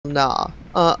Nah.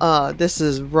 This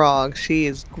is wrong. She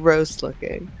is gross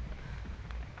looking.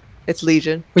 It's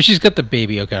Legion. But she's got the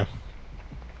baby, okay.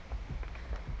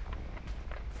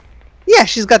 Yeah,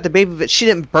 she's got the baby, but she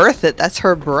didn't birth it. That's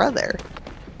her brother.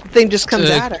 The thing just comes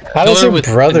at her. How does her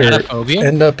brother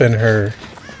end up in her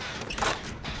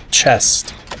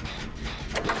chest?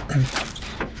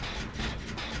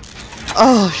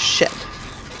 Oh, shit.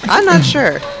 I'm not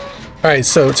sure. Alright,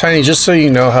 so Tiny, just so you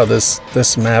know how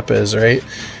this map is, right?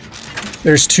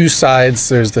 There's two sides.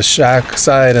 There's the shack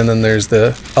side and then there's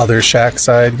the other shack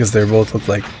side because they both look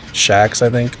like shacks, I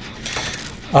think.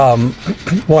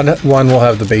 One will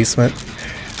have the basement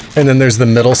and then there's the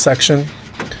middle section.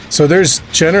 So there's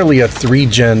generally a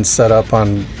 3-gen setup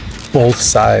on both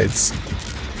sides.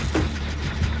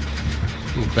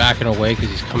 I'm backing away because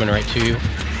he's coming right to you.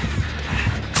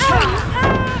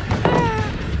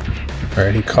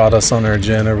 Alright, he caught us on our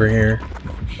gen over here.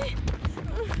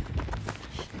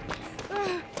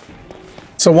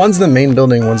 So one's the main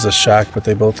building, one's a shack, but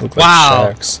they both look like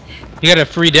shacks. You got a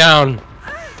free down.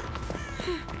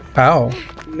 How?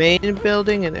 Main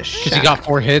building and a shack. Because he got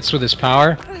 4 hits with his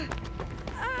power.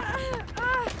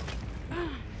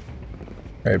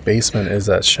 Alright, basement is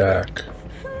that shack.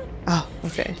 Oh,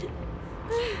 okay.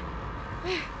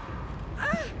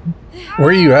 Where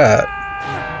are you at?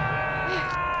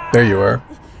 There you are.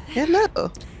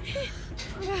 Hello.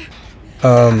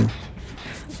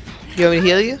 You want me to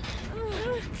heal you?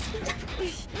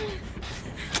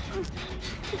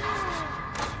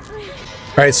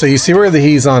 Alright, so you see where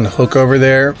he's on hook over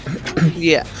there?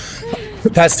 Yeah.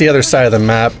 That's the other side of the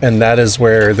map, and that is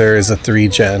where there is a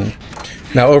 3-gen.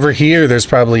 Now over here, there's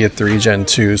probably a 3-gen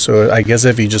too, so I guess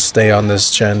if you just stay on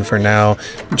this gen for now,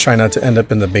 and try not to end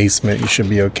up in the basement, you should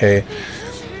be okay.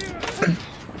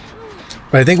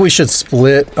 But I think we should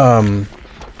split on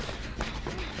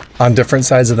different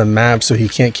sides of the map so he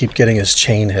can't keep getting his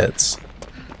chain hits.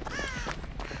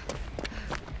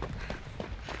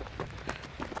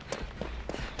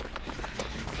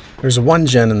 There's 1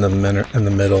 gen in the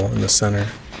middle, in the center.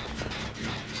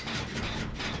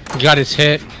 He got his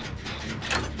hit.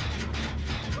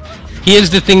 He is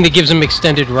the thing that gives him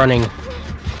extended running.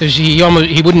 He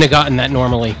wouldn't have gotten that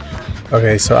normally.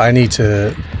 Okay, so I need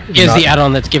to... He has the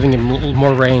add-on that's giving him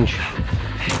more range.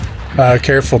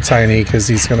 Careful, Tiny, because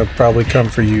he's gonna probably come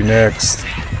for you next.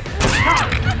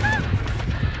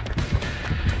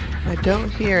 I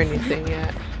don't hear anything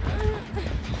yet.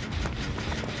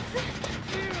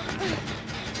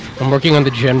 I'm working on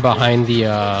the gen behind the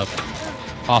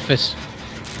office.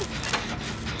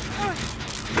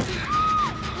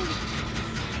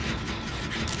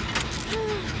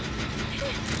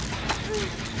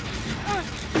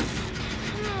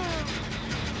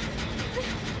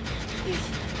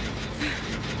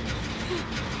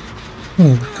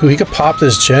 We could pop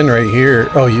this gen right here.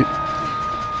 Oh, you...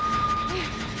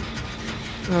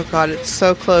 Oh god, it's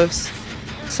so close.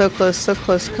 So close, so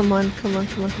close. Come on, come on,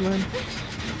 come on, come on.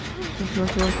 Come on,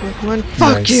 come on, come on, come on.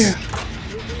 Fuck Nice. you!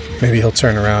 Maybe he'll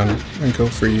turn around and go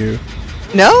for you.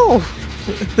 No!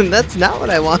 That's not what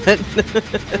I want.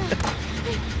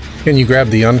 Can you grab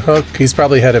the unhook? He's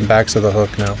probably heading back to the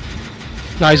hook now.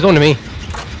 No, he's going to me.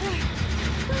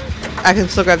 I can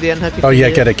still grab the unhook. Oh yeah,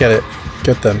 get it, get it.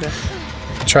 Get them. Okay.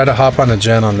 Try to hop on a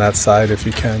gen on that side if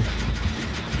you can.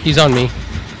 He's on me. I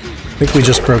think we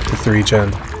just broke the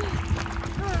 3-gen.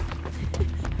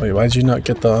 Wait, why'd you not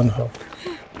get the unhook?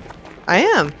 I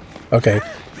am. Okay.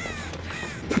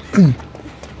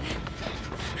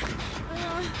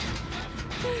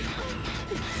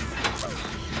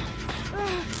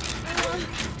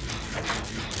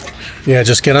 Yeah,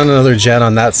 just get on another gen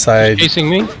on that side. He's chasing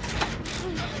me?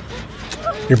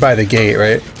 You're by the gate,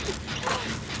 right?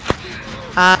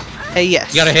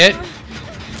 Yes. You got a hit?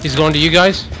 He's going to you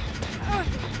guys?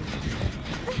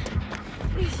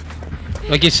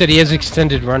 Like you said, he has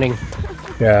extended running.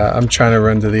 Yeah, I'm trying to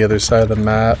run to the other side of the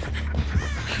map.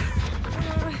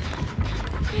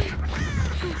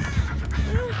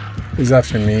 He's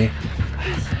after me.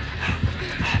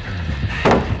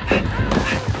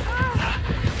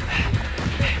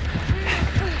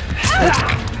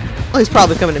 Oh, he's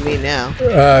probably coming to me now.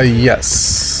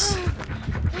 Yes.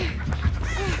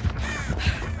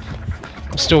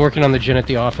 I'm still working on the gen at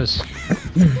the office.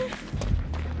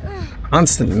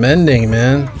 Constant mending,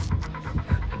 man.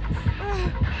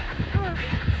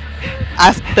 I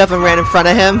f***ed up and ran in front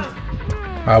of him.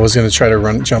 I was gonna try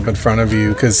to jump in front of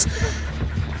you, because...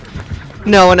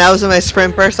 No, when I was in my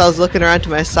sprint burst, I was looking around to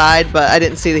my side, but I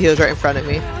didn't see that he was right in front of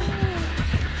me.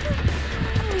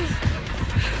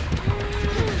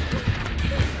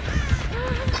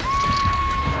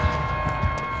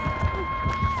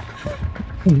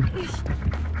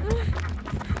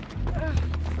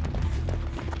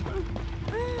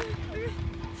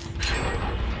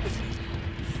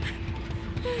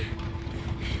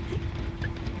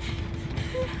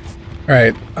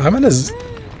 Alright, I'm gonna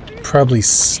probably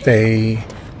stay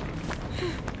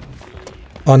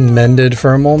unmended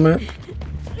for a moment.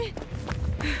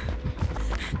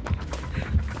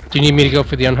 Do you need me to go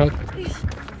for the unhook?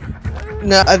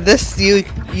 No, this Yui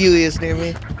is near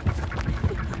me.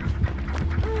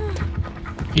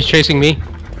 He's chasing me.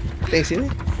 Thanks, Yui.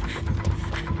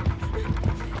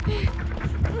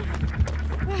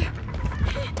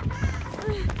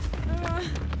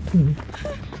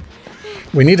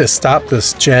 We need to stop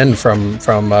this gen from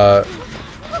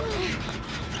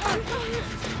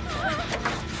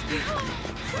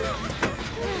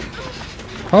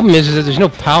Problem is that there's no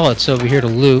pallets over here to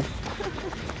loot.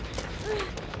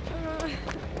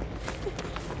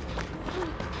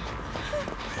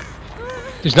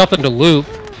 There's nothing to loot.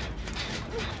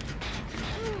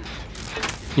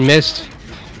 You missed.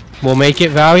 We'll make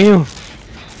it value.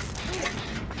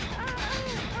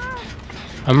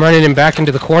 I'm running him back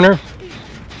into the corner.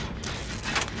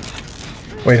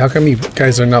 Wait, how come you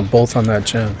guys are not both on that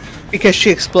gen? Because she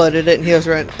exploded it and he was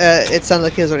running. It sounded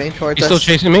like he was running towards He's us.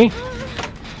 still chasing me?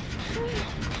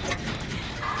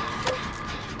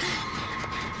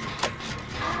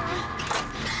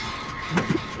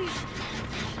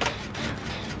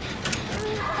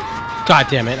 God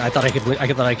damn it! I thought I could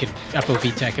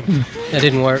FOV tech him. That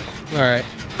didn't work. All right,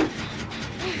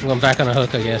 I'm going back on a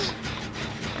hook, I guess.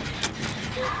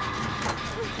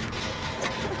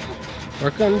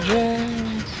 Work on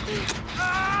gens.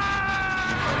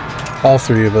 All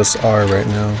three of us are right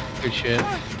now. Good shit.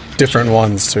 Different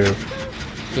ones too.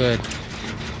 Good.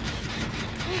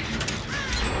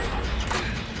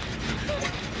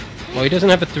 Well, he doesn't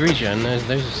have a 3-gen.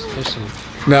 There's some.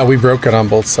 No, we broke it on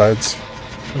both sides.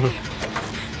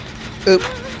 Oop.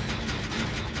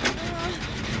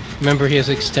 Remember, he has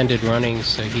extended running,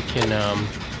 so he can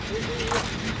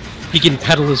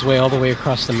pedal his way all the way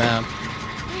across the map.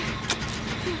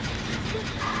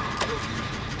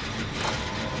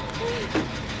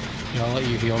 Yeah, I'll let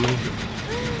you heal me.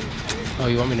 Oh,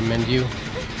 you want me to mend you?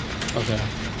 Okay,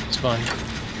 it's fine.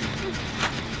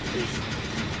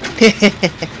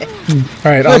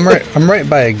 All right, I'm right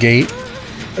by a gate.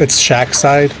 It's shack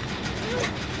side.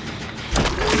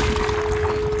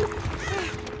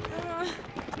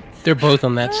 They're both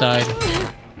on that side.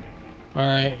 All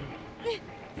right.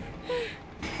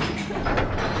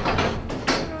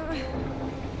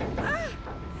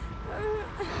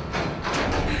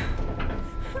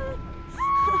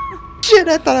 Shit,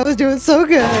 I thought I was doing so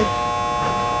good.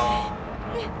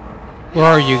 Where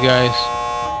are you guys?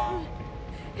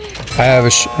 I have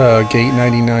a gate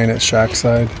 99 at shack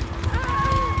side.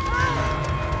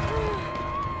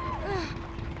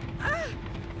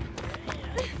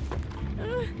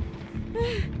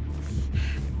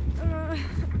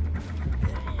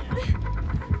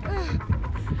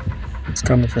 It's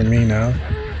coming for me now.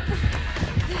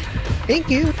 Thank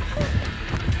you.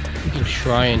 We can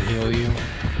try and heal you.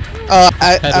 Oh,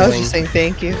 I was Pedaling. just saying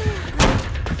thank you.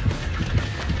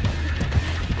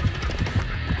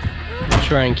 I'll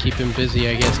try and keep him busy,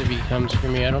 I guess, if he comes for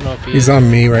me. I don't know if He's on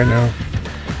me right now.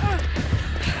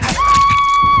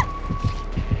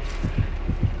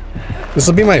 This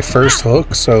will be my first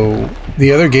hook, so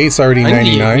the other gate's already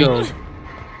 99.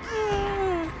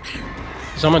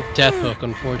 So I'm a death hook,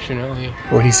 unfortunately.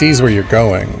 Well, he sees where you're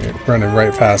going. You're running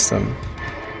right past him.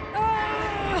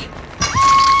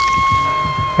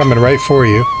 Coming right for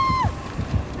you.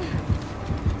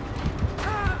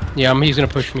 Yeah, he's gonna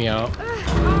push me out.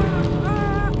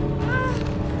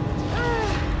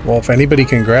 Well, if anybody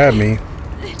can grab me.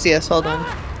 Yes, hold on.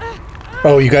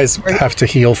 Oh, you guys have to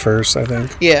heal first, I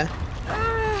think. Yeah.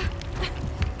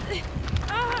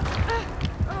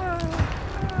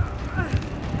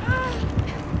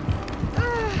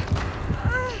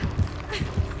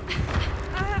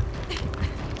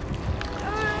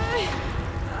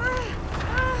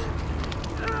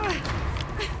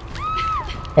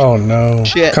 Oh no.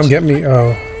 Shit. Come get me.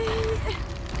 Oh.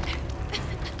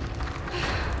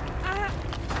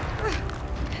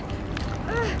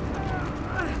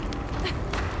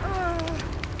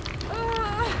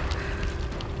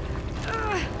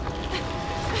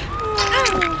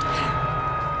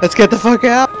 Let's get the fuck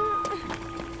out.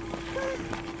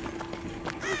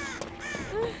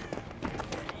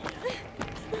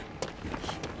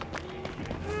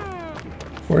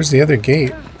 Where's the other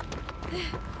gate?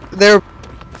 They're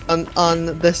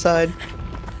on this side.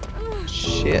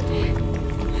 Shit.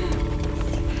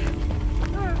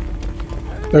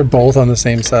 They're both on the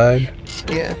same side.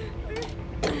 Yeah.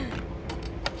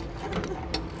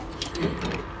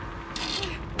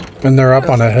 And they're up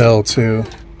on a hill too.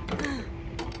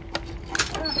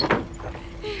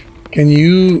 Can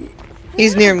you...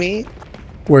 He's near me.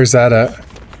 Where's that at?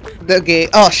 The gate.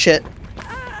 Oh shit.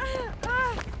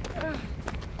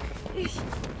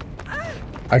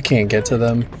 I can't get to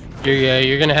them.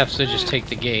 You're gonna have to just take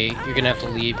the gate. You're gonna have to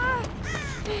leave.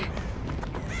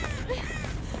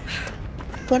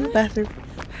 Go in the bathroom.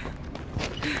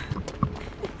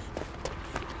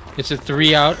 It's a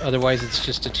 3 out, otherwise it's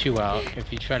just a 2 out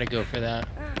if you try to go for that.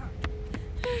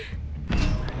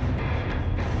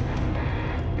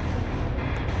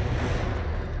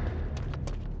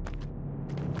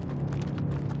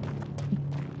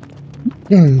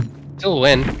 Still a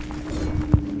win.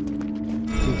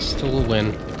 It's still a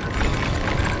win.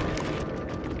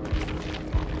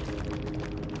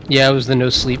 Yeah, it was the no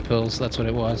sleep pills, that's what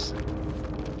it was.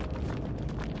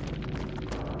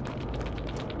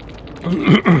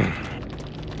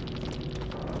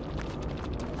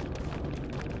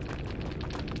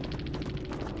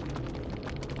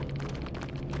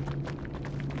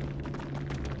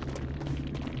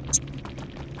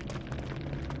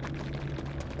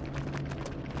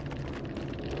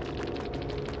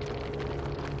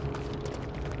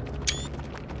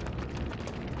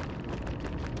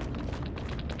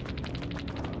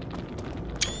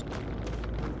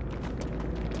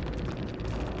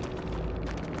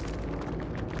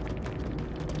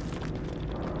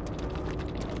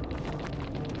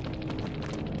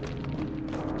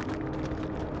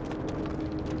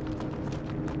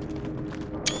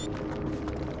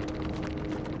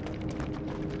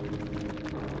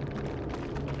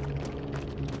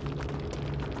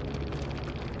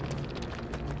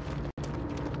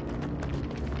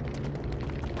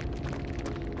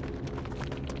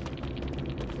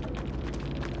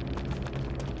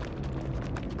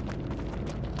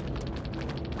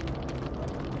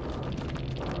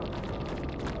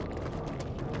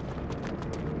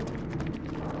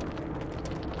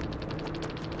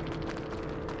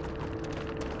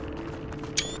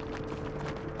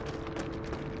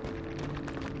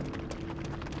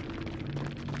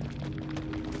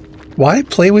 Why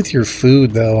play with your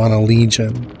food, though, on a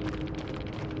Legion?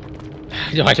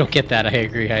 No, I don't get that. I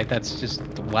agree. That's just...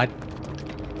 what?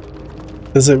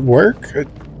 Does it work?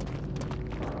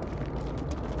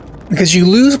 Because you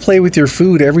lose play with your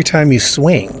food every time you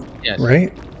swing, Yes.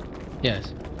 right?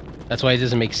 Yes. That's why it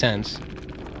doesn't make sense.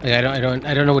 Like, I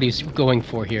don't know what he's going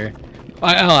for here.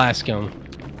 I'll ask him.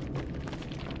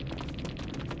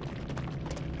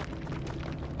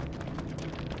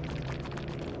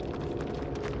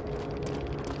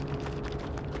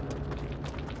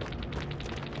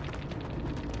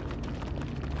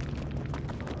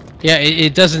 Yeah,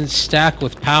 it doesn't stack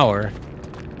with power.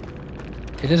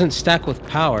 It doesn't stack with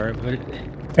power, but...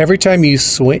 Every time you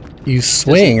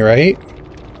swing, right?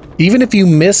 Even if you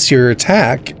miss your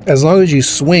attack, as long as you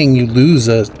swing, you lose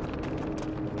a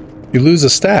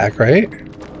stack, right?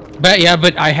 But yeah,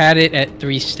 but I had it at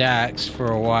 3 stacks for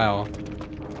a while.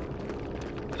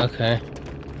 Okay.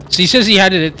 So he says he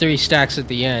had it at 3 stacks at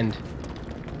the end.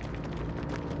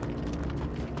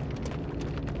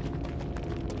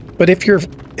 But if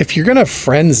you're gonna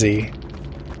frenzy,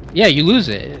 Yeah, you lose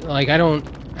it. Like,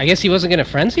 I guess he wasn't gonna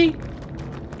frenzy?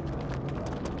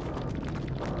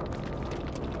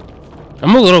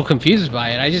 I'm a little confused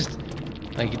by it. I just...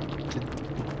 like...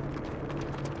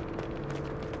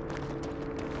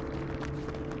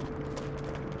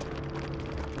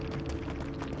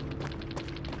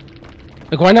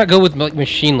 Like, why not go with, like,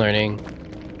 machine learning?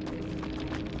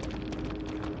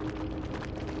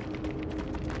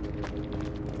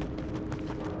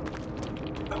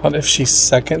 what if she's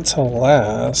second to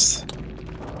last?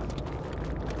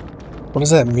 What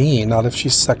does that mean? Not if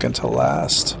she's second to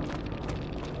last.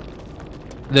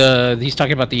 He's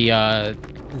talking about the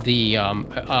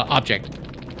object.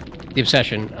 The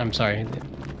obsession, I'm sorry.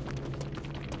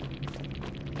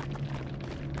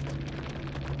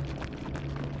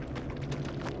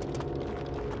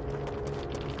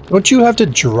 Don't you have to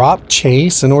drop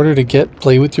chase in order to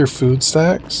play with your food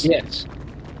stacks? Yes.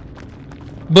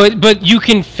 But you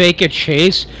can fake a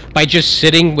chase by just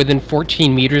sitting within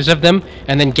 14 meters of them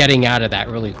and then getting out of that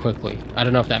really quickly. I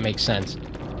don't know if that makes sense.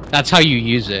 That's how you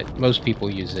use it. Most people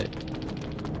use it.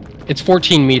 It's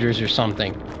 14 meters or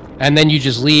something. And then you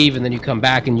just leave, and then you come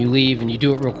back, and you leave, and you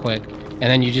do it real quick. And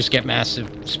then you just get massive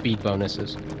speed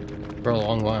bonuses for a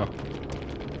long while.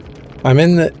 I'm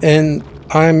in the end,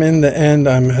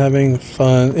 I'm having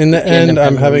fun. In the end,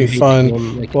 I'm having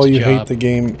fun while you hate the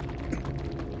game.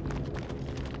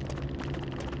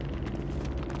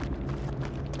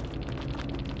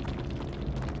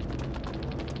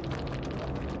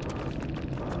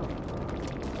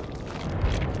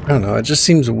 don't know. It just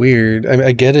seems weird.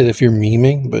 I get it if you're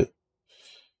memeing, but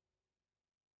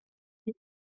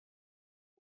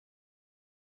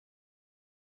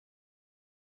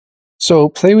so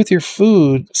play with your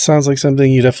food sounds like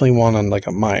something you definitely want on like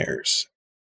a Myers,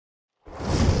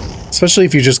 especially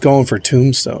if you're just going for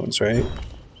tombstones, right?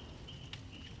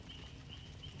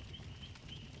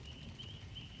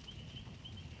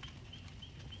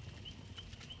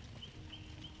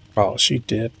 Oh, she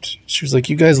dipped. She was like,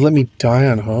 "You guys let me die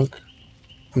on Hook.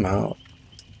 I'm out."